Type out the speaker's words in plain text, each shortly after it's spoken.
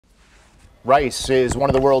Rice is one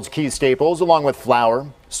of the world's key staples, along with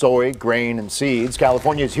flour, soy, grain, and seeds.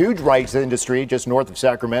 California's huge rice industry just north of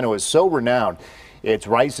Sacramento is so renowned. Its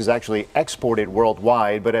rice is actually exported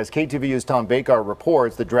worldwide, but as KTVU's Tom Bakar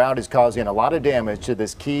reports, the drought is causing a lot of damage to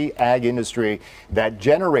this key ag industry that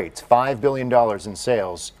generates $5 billion in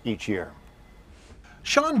sales each year.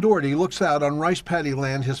 Sean Doherty looks out on rice paddy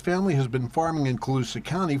land his family has been farming in Colusa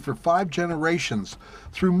County for 5 generations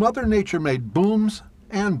through Mother Nature-made booms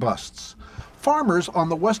and busts. Farmers on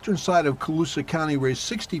the western side of Colusa County raise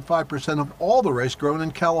 65% of all the rice grown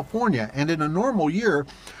in California, and in a normal year,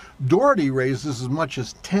 Doherty raises as much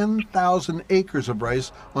as 10,000 acres of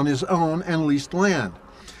rice on his own and leased land.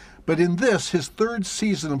 But in this, his 3rd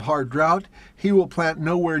season of hard drought, he will plant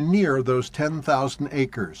nowhere near those 10,000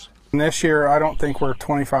 acres. This year, I don't think we're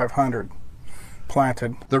 2,500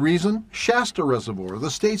 planted. The reason? Shasta Reservoir,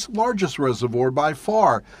 the state's largest reservoir by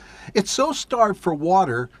far. It's so starved for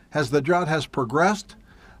water as the drought has progressed.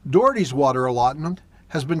 Doherty's water allotment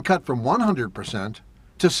has been cut from 100%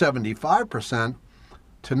 to 75%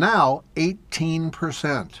 to now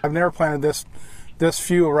 18%. I've never planted this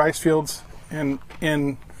few rice fields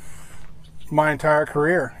in my entire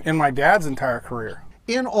career, in my dad's entire career.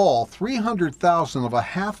 In all, 300,000 of a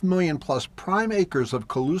 500,000 plus prime acres of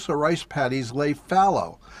Colusa rice paddies lay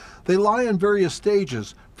fallow. They lie in various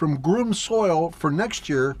stages, from groomed soil for next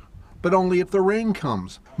year, but only if the rain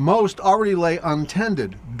comes. Most already lay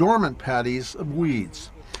untended, dormant paddies of weeds.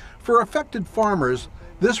 For affected farmers,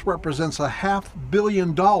 this represents $500 million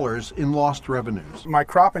in lost revenues. My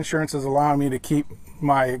crop insurance is allowing me to keep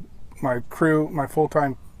my crew, my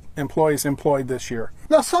full-time employees employed this year.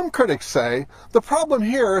 Now, some critics say the problem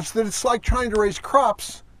here is that it's like trying to raise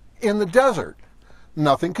crops in the desert.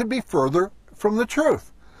 Nothing could be further from the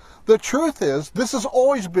truth. The truth is this has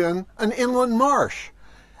always been an inland marsh.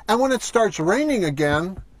 And when it starts raining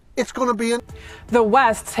again, it's going to be in. The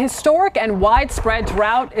West's historic and widespread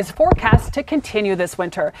drought is forecast to continue this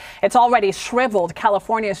winter. It's already shriveled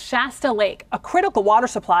California's Shasta Lake, a critical water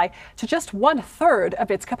supply, to just 1/3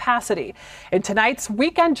 of its capacity. In tonight's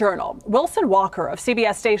Weekend Journal, Wilson Walker of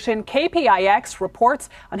CBS station KPIX reports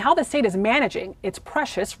on how the state is managing its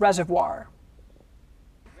precious reservoir.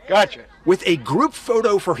 Gotcha. With a group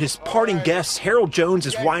photo for his parting guests, Harold Jones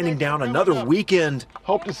is winding down another weekend.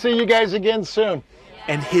 Hope to see you guys again soon.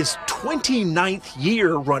 And his 29th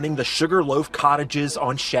year running the Sugarloaf Cottages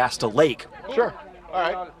on Shasta Lake. Sure. All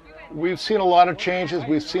right. We've seen a lot of changes.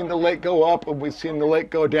 We've seen the lake go up and we've seen the lake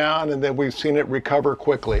go down, and then we've seen it recover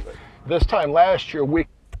quickly. This time last year,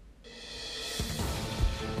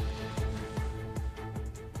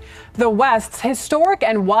 The West's historic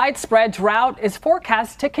and widespread drought is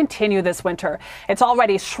forecast to continue this winter. It's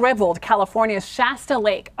already shriveled California's Shasta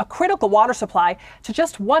Lake, a critical water supply, to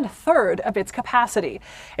just 1/3 of its capacity.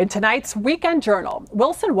 In tonight's Weekend Journal,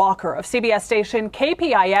 Wilson Walker of CBS station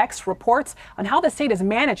KPIX reports on how the state is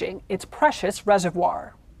managing its precious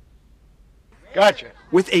reservoir. Gotcha.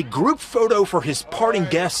 With a group photo for his parting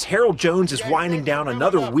guests, Harold Jones is winding down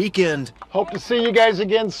another weekend. Hope to see you guys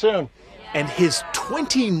again soon. And his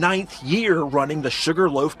 29th year running the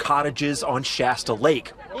Sugarloaf Cottages on Shasta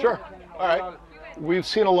Lake. Sure. All right. We've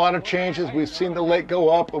seen a lot of changes. We've seen the lake go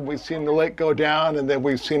up and we've seen the lake go down, and then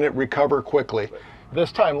we've seen it recover quickly.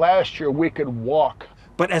 This time last year, we could walk.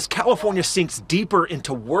 But as California sinks deeper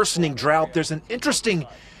into worsening drought, there's an interesting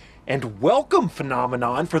and welcome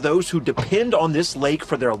phenomenon for those who depend on this lake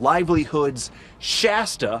for their livelihoods.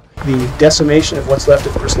 Shasta, the decimation of what's left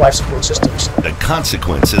of Earth's life support systems. The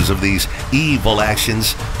consequences of these evil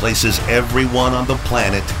actions places everyone on the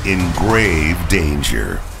planet in grave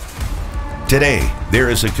danger. Today, there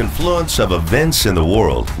is a confluence of events in the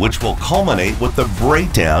world which will culminate with the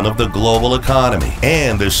breakdown of the global economy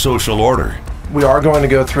and the social order. We are going to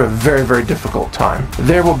go through a very, very difficult time.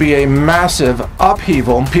 There will be a massive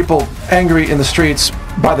upheaval, people angry in the streets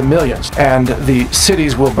by the millions, and the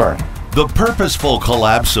cities will burn. The purposeful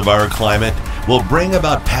collapse of our climate will bring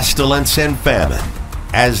about pestilence and famine.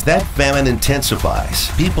 As that famine intensifies,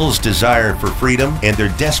 people's desire for freedom and their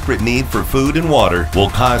desperate need for food and water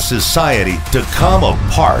will cause society to come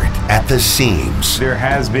apart at the seams. There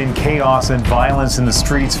has been chaos and violence in the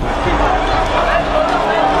streets.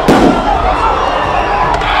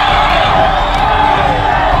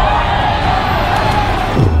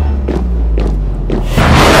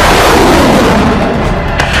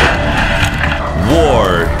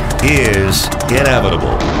 War is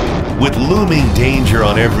inevitable. With looming danger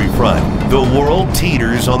on every front, the world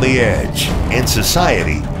teeters on the edge, and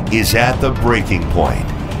society is at the breaking point.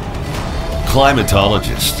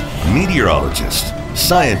 Climatologists, meteorologists,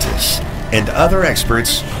 scientists, and other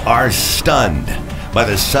experts are stunned by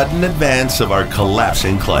the sudden advance of our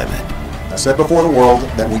collapsing climate. I said before the world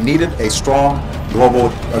that we needed a strong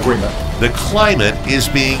global agreement. The climate is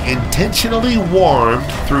being intentionally warmed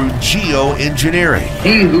through geoengineering.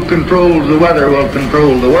 He who controls the weather will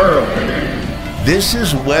control the world. This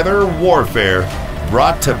is weather warfare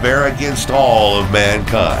brought to bear against all of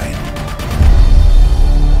mankind.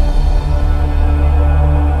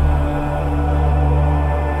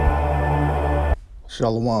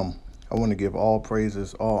 Shalawam. I want to give all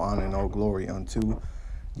praises, all honor, and all glory unto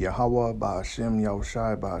YAHAWAH BAHASHAM,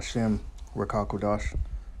 YAHWASHI BAHASHAM, RAWCHAA QADASH.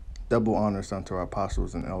 Double honors unto our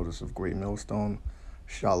apostles and elders of Great Millstone.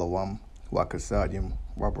 SHALAWAAM, CHASAADYAM,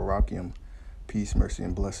 Barakyam. Peace, mercy,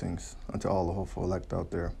 and blessings unto all the hopeful elect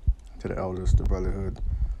out there, to the elders, the brotherhood,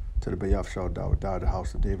 to the BAYATH, DAWADA, the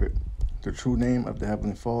house of David. The true name of the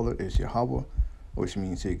Heavenly Father is Yahawah, which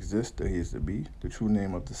means he exists, that he is to be. The true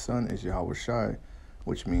name of the Son is YAHWASHI,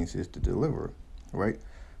 which means he is the deliverer, right?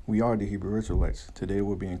 We are the Hebrew Israelites. Today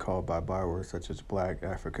we're being called by bywords such as Black,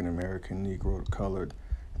 African American, Negro, Colored,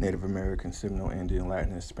 Native American, Seminole, Indian,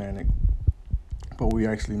 Latin, Hispanic. But we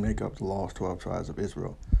actually make up the lost 12 tribes of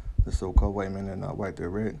Israel. The so-called white men are not white, they're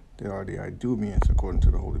red. They are the Idumeans according to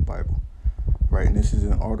the Holy Bible, right? And this is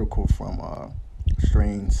an article from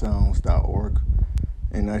strangesounds.org.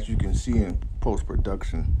 And as you can see in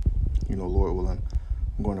post-production, you know, Lord willing,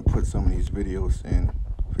 I'm going to put some of these videos in,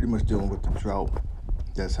 pretty much dealing with the drought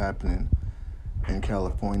that's happening in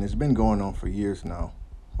California. It's been going on for years now,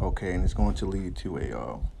 okay, and it's going to lead to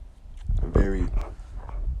a very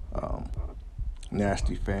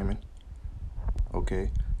nasty famine,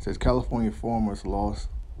 okay. It says California farmers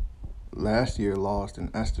last year lost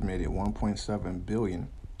an estimated 1.7 billion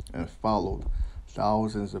and followed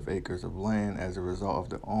thousands of acres of land as a result of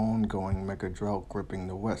the ongoing mega drought gripping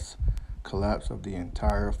the West. Collapse of the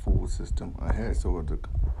entire food system ahead. So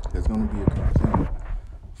there's going to be a complete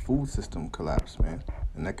food system collapse, man.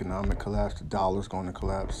 An economic collapse. The dollar's going to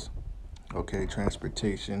collapse. Okay,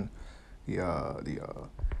 transportation, the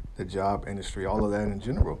job industry, all of that in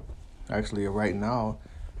general. Actually, right now,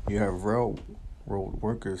 you have railroad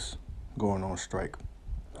workers going on strike,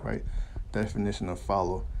 right? Definition of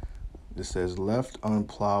follow. It says left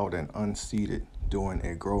unplowed and unseeded during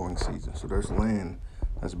a growing season. So there's land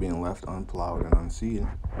that's being left unplowed and unseeded.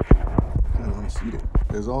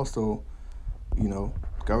 There's also, you know,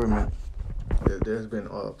 government. There's been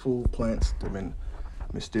food plants that have been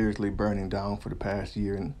mysteriously burning down for the past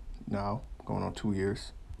year and now, going on 2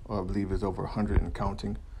 years. Or I believe it's over 100 and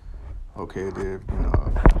counting. Okay, there've been, you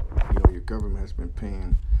know, your government has been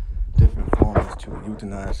paying different farmers to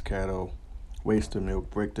euthanize cattle, waste the milk,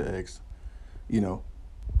 break the eggs, you know.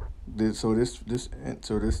 The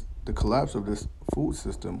collapse of this food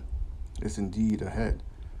system is indeed ahead,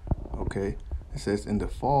 okay? It says in the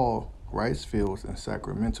fall, rice fields in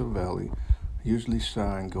Sacramento Valley usually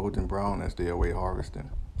shine golden brown as they await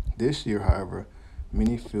harvesting. This year, however,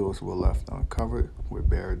 many fields were left uncovered with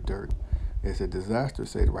bare dirt. It's a disaster,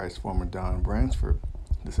 said rice farmer Don Bransford.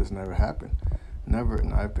 This has never happened. Never,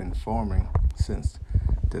 and I've been farming since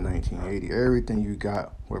the 1980s. Everything you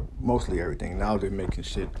got, or mostly everything, now they're making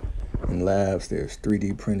shit in labs. There's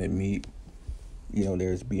 3D printed meat. You know,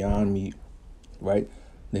 there's Beyond Meat, right?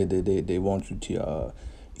 They want you to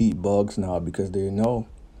eat bugs now because they know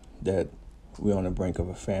that we're on the brink of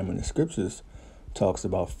a famine. The scriptures talks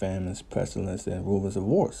about famines, pestilence, and rumors of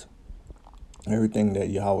wars. Everything that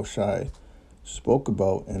Yahawashi spoke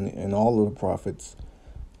about and all of the prophets,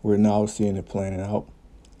 we're now seeing it playing out.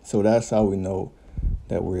 So that's how we know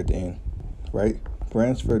that we're at the end, right?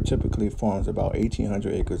 Bransford typically farms about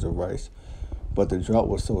 1,800 acres of rice, but the drought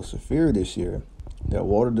was so severe this year that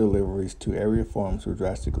water deliveries to area farms were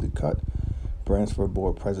drastically cut. Bransford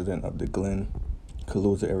board president of the Glen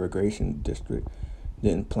Calusa Irrigation District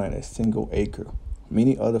didn't plant a single acre.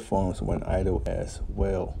 Many other farms went idle as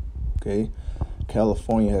well, okay?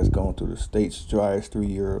 California has gone through the state's driest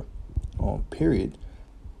 3-year period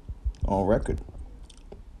on record.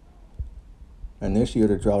 And this year,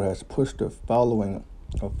 the drought has pushed the following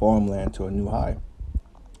of farmland to a new high.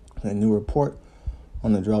 In a new report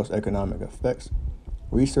on the drought's economic effects,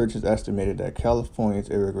 researchers estimated that California's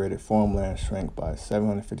irrigated farmland shrank by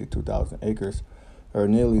 752,000 acres, or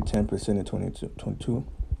nearly 10% in 2022,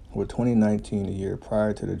 with 2019, the year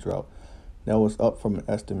prior to the drought. That was up from an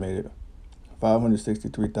estimated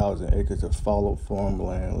 563,000 acres of fallow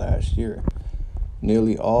farmland last year.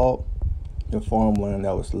 Nearly all the farmland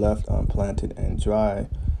that was left unplanted and dry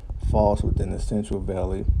falls within the Central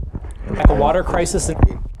Valley. A water crisis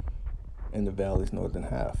in the valley's northern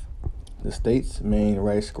half. The state's main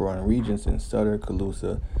rice-growing regions in Sutter,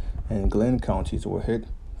 Calusa, and Glenn counties were hit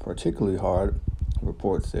particularly hard,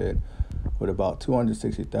 report said, with about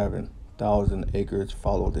 267,000 acres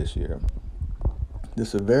followed this year. The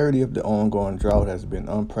severity of the ongoing drought has been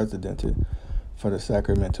unprecedented for the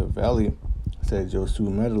Sacramento Valley, said Josu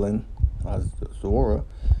Medellin Azora,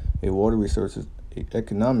 a water resources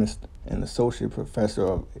economist and associate professor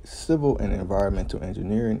of civil and environmental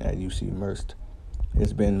engineering at UC Merced.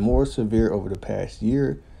 It's been more severe over the past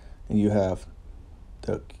year, and you have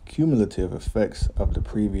the cumulative effects of the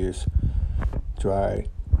previous dry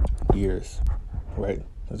years. Right?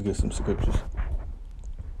 Let's get some scriptures.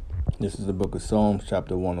 This is the book of Psalms,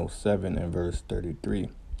 chapter 107 and verse 33.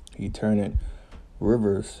 He turneth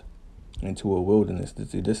rivers into a wilderness.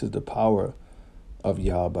 This is the power of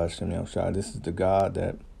YAHAWAH BAHASHAM. This is the God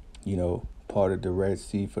that, you know, parted the Red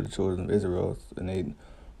Sea for the children of Israel, and they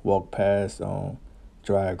walked past on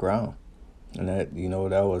dry ground. And that, you know,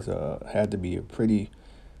 that was had to be a pretty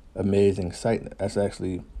amazing sight. That's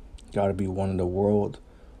actually got to be one of the world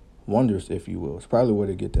wonders, if you will. It's probably where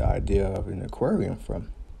they get the idea of an aquarium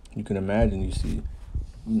from. You can imagine, you see,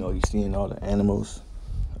 you know, you're seeing all the animals,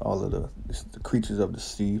 all of the creatures of the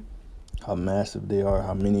sea, how massive they are,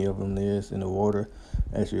 how many of them there is in the water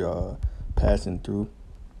as you're passing through.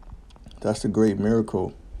 That's the great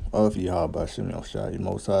miracle of YAHAWAH BAHASHAM.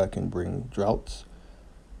 Most High can bring droughts,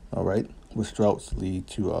 all right, which droughts lead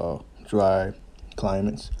to dry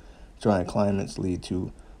climates. Dry climates lead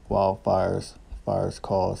to wildfires. Fires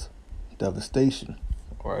cause devastation,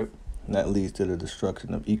 all right? And that leads to the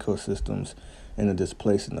destruction of ecosystems and the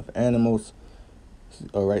displacing of animals.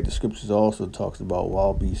 All right, the scriptures also talks about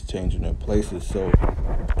wild beasts changing their places. So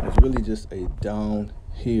it's really just a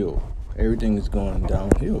downhill. Everything is going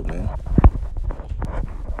downhill, man.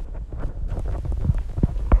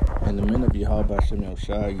 And the men of YAHAWAH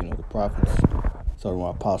BAHASHAM, you know, the prophets, talking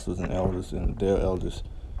about apostles and elders and their elders,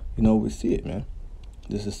 you know, we see it, man.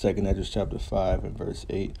 This is 2 Esdras chapter 5 and verse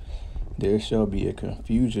 8. There shall be a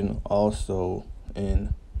confusion also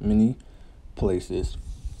in many places.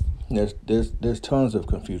 There's tons of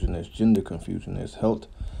confusion. There's gender confusion. There's health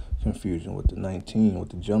confusion with the 19, with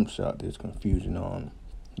the jump shot. There's confusion on,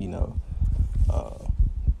 you know,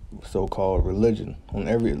 so-called religion. On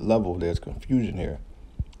every level, there's confusion here.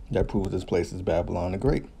 That proves this place is Babylon the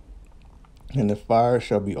Great. And the fire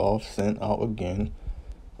shall be off sent out again.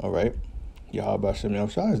 All right. YAHAWAH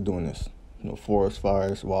BAHASHAM is doing this. You know, forest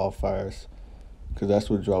fires, wildfires, because that's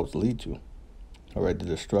what droughts lead to. All right, the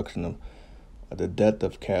destruction of, the death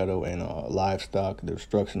of cattle and livestock, the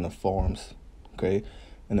destruction of farms. Okay,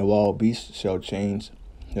 and the wild beasts shall change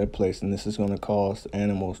their place, and this is going to cause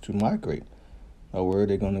animals to migrate. Where are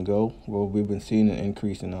they going to go? Well, we've been seeing an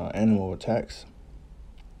increase in animal attacks.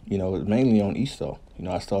 You know, mainly on Esau. You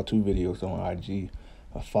know, I saw 2 videos on IG.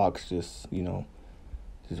 A fox just, you know,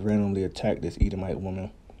 just randomly attacked this Edomite woman.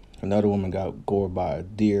 Another woman got gored by a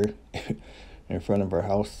deer in front of her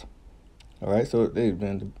house. All right, so they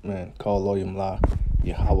man call LAWYA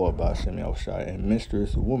YAHAWAH BAHASHAM, and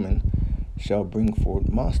mistress woman shall bring forth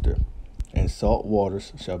monster, and salt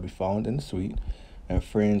waters shall be found in the sweet, and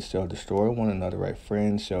friends shall destroy one another. Right,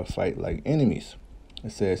 friends shall fight like enemies.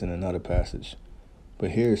 It says in another passage,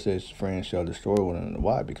 but here it says friends shall destroy one another.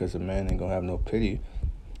 Why? Because a man ain't gonna have no pity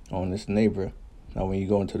on this neighbor. Now, when you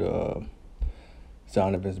go into the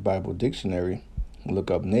Zondervan's Bible Dictionary, look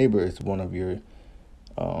up neighbor is one of your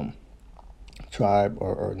tribe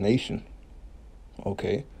or nation.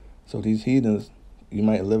 Okay, so these heathens, you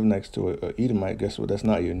might live next to a Edomite. Guess what? That's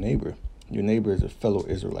not your neighbor. Your neighbor is a fellow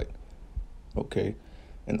Israelite. Okay,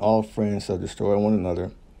 and all friends shall destroy one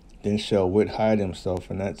another. Then shall wit hide himself,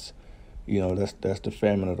 and that's, you know, that's the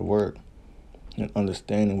famine of the word. And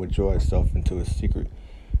understanding withdraw itself into a secret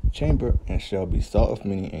chamber, and shall be sought of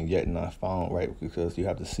many and yet not found. Right, because you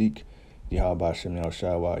have to seek YAHAWAH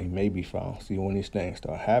BAHASHAM while he may be found. See, when these things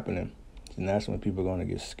start happening, and that's when people are going to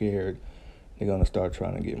get scared. They're going to start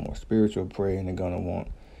trying to get more spiritual prayer, and they're going to want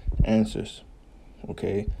answers.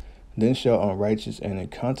 Okay, then shall unrighteous and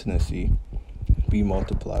incontinency be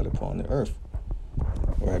multiplied upon the earth.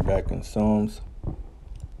 Right, back in Psalms,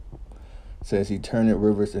 says he turneth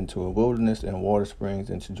rivers into a wilderness and water springs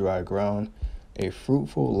into dry ground, a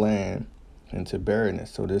fruitful land into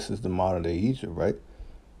barrenness. So this is the modern day Egypt, right?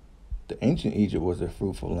 The ancient Egypt was a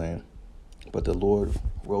fruitful land, but the Lord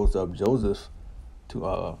rose up Joseph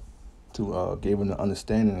to give him the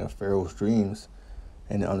understanding of Pharaoh's dreams,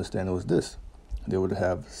 and the understanding was this: they would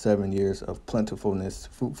have 7 years of plentifulness,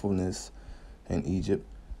 fruitfulness in Egypt,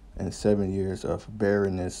 and 7 years of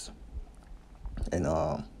barrenness and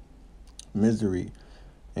misery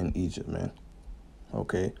in Egypt, man.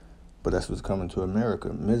 Okay, but that's what's coming to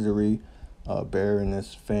America: misery,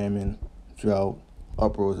 barrenness, famine, drought,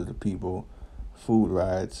 uproars of the people, food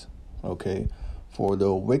rides, okay, for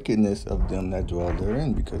the wickedness of them that dwell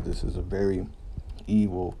therein, because this is a very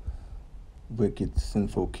evil, wicked,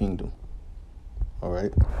 sinful kingdom. All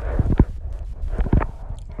right.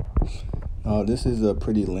 This is a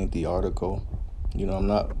pretty lengthy article. You know, I'm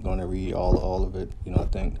not going to read all of it. You know, I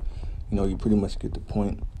think, you know, you pretty much get the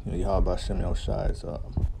point. You know, YAHAWAH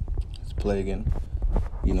BAHASHAM is plaguing.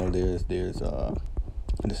 You know, this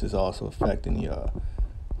is also affecting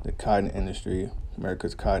the cotton industry.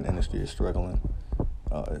 America's cotton industry is struggling.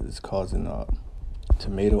 It's causing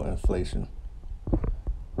tomato inflation.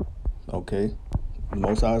 Okay, the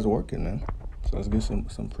Most High is working, man. So let's get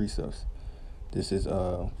some precepts. This is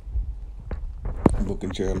book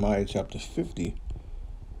of Jeremiah, chapter 50,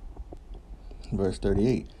 verse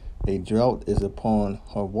 38. A drought is upon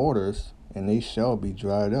her waters, and they shall be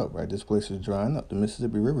dried up. Right, this place is drying up. The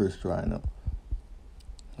Mississippi River is drying up.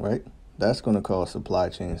 Right, that's going to cause supply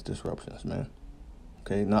chains disruptions, man.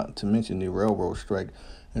 Okay, not to mention the railroad strike.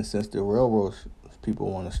 And since the railroad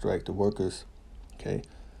people want to strike, the workers, okay,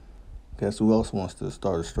 guess who else wants to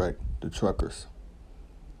start a strike? The truckers.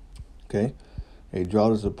 Okay, a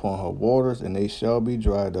drought is upon her waters, and they shall be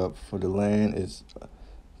dried up, for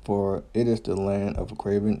it is the land of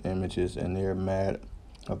graven images, and they're mad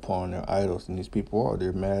upon their idols. And these people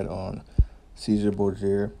they're mad on Caesar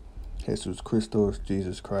Borgia, Jesus Christos,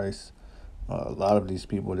 Jesus Christ. A lot of these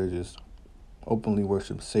people, they just openly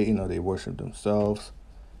worship Satan, or they worship themselves.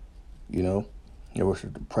 You know, they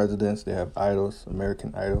worship the presidents. They have idols,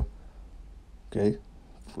 American Idol. Okay,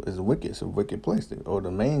 it's wicked. It's a wicked place. Or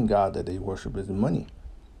the main god that they worship is money.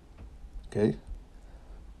 Okay, it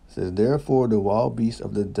says, therefore the wild beasts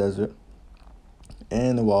of the desert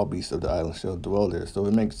and the wild beasts of the island shall dwell there. So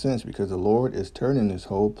it makes sense, because the Lord is turning this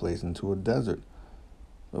whole place into a desert.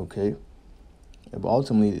 Okay, but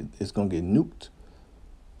ultimately it's going to get nuked,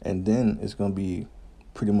 and then it's going to be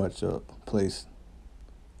pretty much a place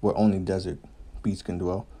where only desert beasts can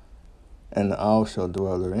dwell. And the owl shall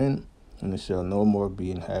dwell therein, and it shall no more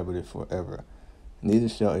be inhabited forever. Neither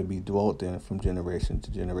shall it be dwelt in from generation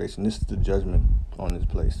to generation. This is the judgment on this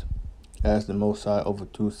place. As the Most High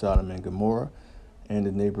overthrew Sodom and Gomorrah and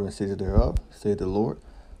the neighboring cities thereof, saith the Lord,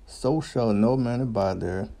 so shall no man abide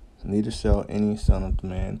there, neither shall any son of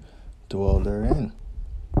man dwell therein.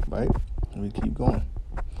 Right? And we keep going.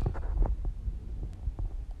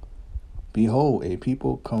 Behold, a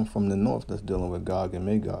people come from the north that's dealing with Gog and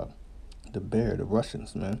Magog, the bear, the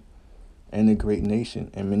Russians, man, and a great nation,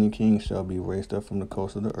 and many kings shall be raised up from the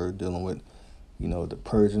coast of the earth, dealing with, you know, the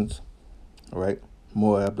Persians, all right,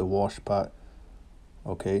 Moab, the washpot.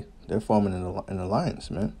 Okay, they're forming an alliance,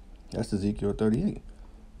 man. That's Ezekiel 38.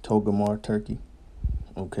 Togarmah, Turkey.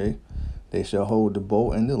 Okay, they shall hold the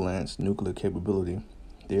bow and the lance, nuclear capability.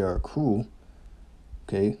 They are cruel.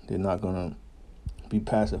 Okay, they're not gonna be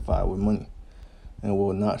pacified with money, and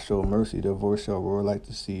will not show mercy. Their voice shall roar like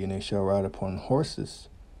the sea, and they shall ride upon horses.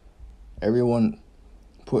 Everyone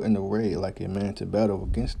put in array like a man to battle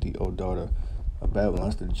against thee, O daughter of Babylon.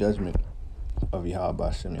 That's the judgment of YAHAWAH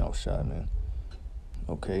BAHASHAM, man.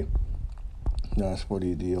 Okay, now as for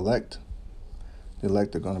the elect. The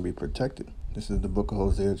elect are going to be protected. This is the book of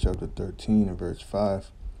Hosea, chapter 13, and verse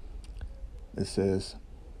 5. It says,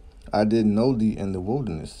 I did know thee in the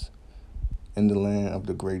wilderness, in the land of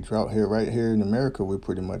the great drought. Right here in America, we're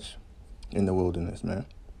pretty much in the wilderness, man.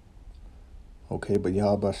 Okay, but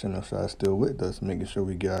YAHAWAH BAHASHAM is still with us, making sure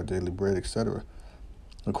we get our daily bread, etc.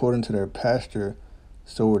 According to their pasture,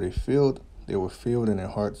 so were they filled. They were filled, and their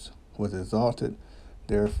hearts was exalted.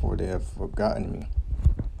 Therefore, they have forgotten me.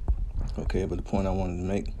 Okay, but the point I wanted to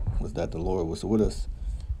make was that the Lord was with us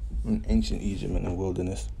in ancient Egypt in the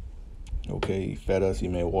wilderness. Okay, he fed us. He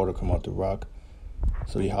made water come out the rock.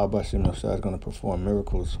 So YAHAWAH BAHASHAM is going to perform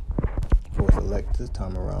miracles for his elect this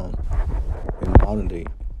time around in modern day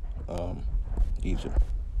Egypt.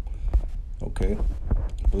 Okay,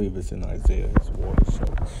 I believe it's in Isaiah. His water shall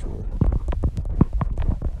be sure.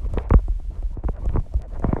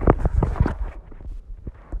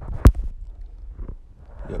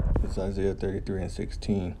 Yep, it's Isaiah 33 and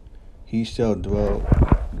 16. He shall dwell.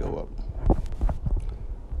 Go up.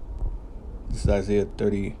 This is Isaiah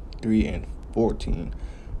 33 and 14.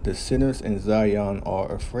 The sinners in Zion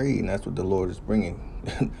are afraid, and that's what the Lord is bringing.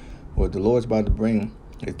 What the Lord's about to bring,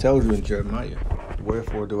 it tells you in Jeremiah,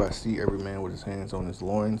 wherefore do I see every man with his hands on his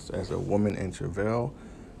loins, as a woman in travail?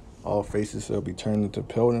 All faces shall be turned into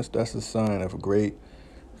paleness. That's a sign of a great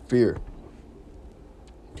fear.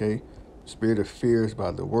 Okay? Spirit of fear is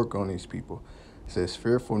about to work on these people. It says,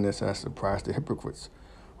 fearfulness has surprised the hypocrites.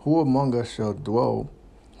 Who among us shall dwell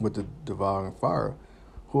with the devouring fire?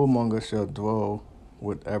 Who among us shall dwell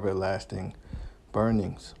with everlasting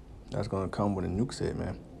burnings. That's going to come when the nuke said,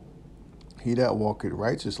 man. He that walketh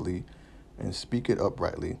righteously and speaketh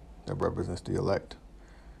uprightly, that represents the elect.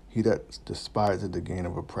 He that despiseth the gain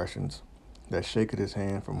of oppressions, that shaketh his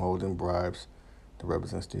hand from holding bribes, that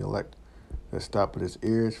represents the elect. That stoppeth his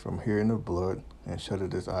ears from hearing of blood, and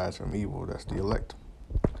shutteth his eyes from evil, that's the elect.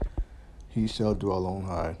 He shall dwell on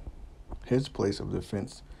high. His place of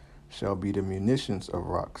defense shall be the munitions of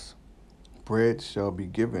rocks. Bread shall be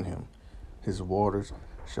given him. His waters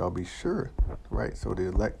shall be sure. Right? So the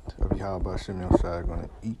elect of YAHAWAH BAHASHAM are going to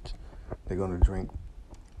eat. They're going to drink.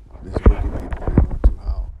 These wicked people, they're going to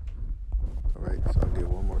howl. All right? So I'll get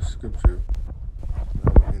one more scripture, and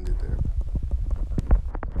I will end it there.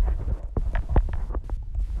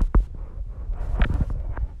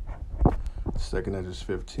 Second Esdras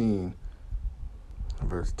 15,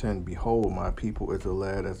 verse 10. Behold, my people is a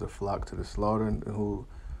lad as a flock to the slaughter, and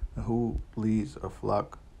who leads a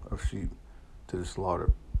flock of sheep to the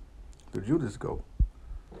slaughter? The Judas go.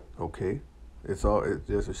 Okay, there's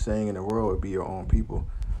a saying in the world, it be your own people.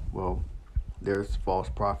 Well, there's false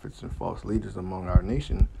prophets and false leaders among our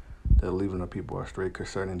nation that are leaving the people astray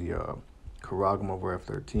concerning the Karagam over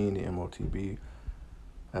F-13, the MOTB,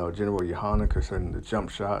 General Yohana concerning the jump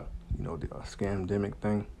shot, you know, the scamdemic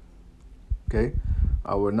thing. Okay,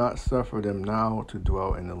 I will not suffer them now to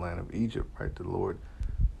dwell in the land of Egypt, right? The Lord,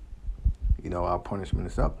 you know, our punishment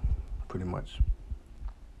is up, pretty much.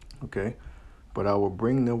 Okay, but I will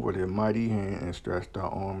bring them with a mighty hand and stretched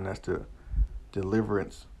out arm, and that's the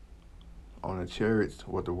deliverance on the chariots,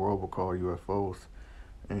 what the world will call UFOs,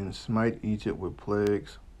 and smite Egypt with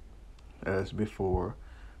plagues as before,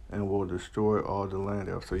 and will destroy all the land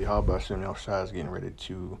thereof. So YAHAWAH BAHASHAM is getting ready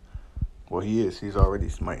to, well, he's already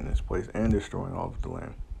smiting this place and destroying all of the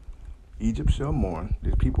land. Egypt shall mourn.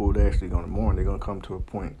 These people are actually going to mourn. They're going to come to a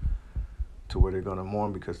point to where they're going to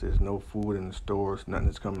mourn because there's no food in the stores, nothing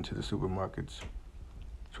is coming to the supermarkets.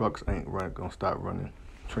 Trucks ain't going to stop running.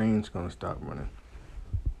 Trains going to stop running.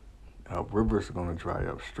 Rivers are going to dry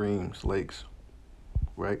up, streams, lakes,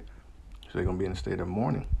 right? So they're going to be in a state of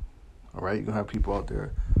mourning, all right? You're going to have people out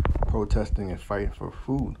there protesting and fighting for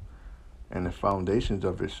food, and the foundations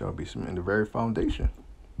of it shall be in the very foundation,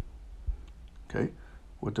 okay?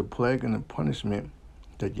 With the plague and the punishment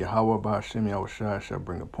that YAHAWAH BAHASHAM shall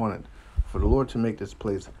bring upon it. For the Lord to make this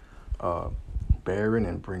place barren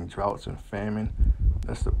and bring droughts and famine,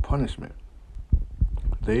 that's the punishment.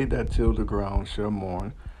 They that till the ground shall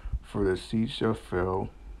mourn, for the seed shall fail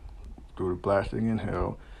through the blasting in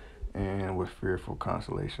hell, and with fearful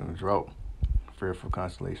consolation, drought, fearful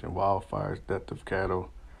consolation, wildfires, death of cattle,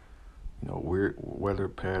 you know, weird weather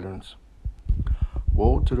patterns.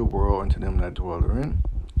 Woe to the world and to them that dwell therein,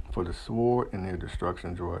 for the sword and their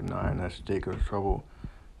destruction draweth nigh. And that's Jacob's trouble,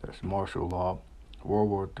 that's martial law, World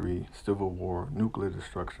War III, civil war, nuclear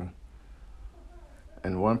destruction.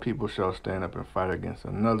 And one people shall stand up and fight against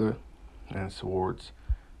another, and swords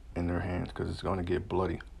in their hands, because it's going to get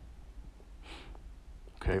bloody.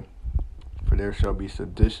 Okay? For there shall be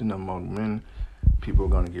sedition among men. People are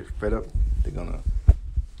going to get fed up. They're going to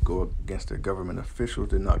go against their government officials.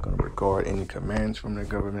 They're not going to regard any commands from their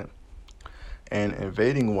government. And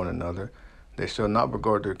invading one another, they shall not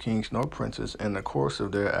regard their kings nor princes, and the course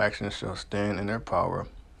of their actions shall stand in their power.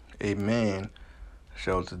 A man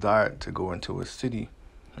shall desire to go into a city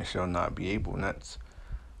and shall not be able. And that's,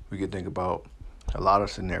 we could think about a lot of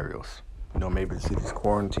scenarios. You know, maybe the city's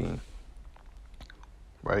quarantined,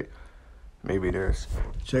 right? Maybe there's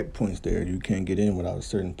checkpoints there. You can't get in without a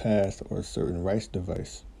certain pass or a certain rights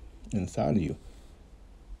device inside of you.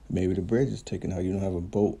 Maybe the bridge is taken out. You don't have a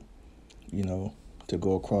boat, you know, to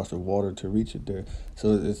go across the water to reach it there.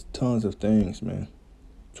 So there's tons of things, man.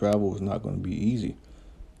 Travel is not going to be easy,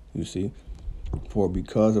 you see. For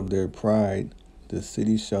because of their pride, the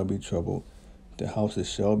cities shall be troubled, the houses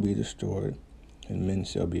shall be destroyed, and men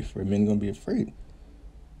shall be afraid. Men going to be afraid.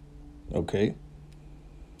 Okay?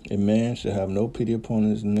 A man shall have no pity upon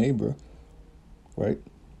his neighbor, right?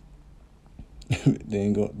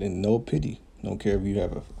 Then no pity. Don't care if you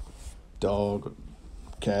have a dog,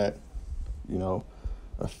 a cat, you know,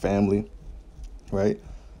 a family, right?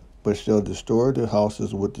 But shall destroy the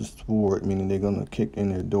houses with the sword, meaning they're going to kick in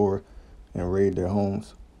their door and raid their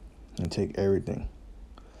homes and take everything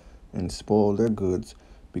and spoil their goods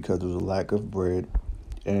because of the lack of bread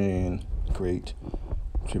and great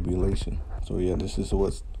tribulation. So yeah, this is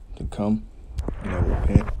what's to come. You know,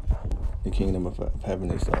 repent. The kingdom of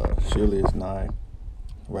heaven is surely is nigh,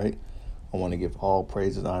 right? I want to give all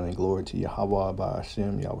praises, honor, and glory to YAHAWAH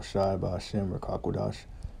BAHASHAM, YAHAWASHI BAHASHAM, QADASH.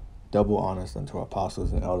 Double honors unto our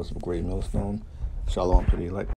apostles and elders of Great Millstone. Shalom to the elect.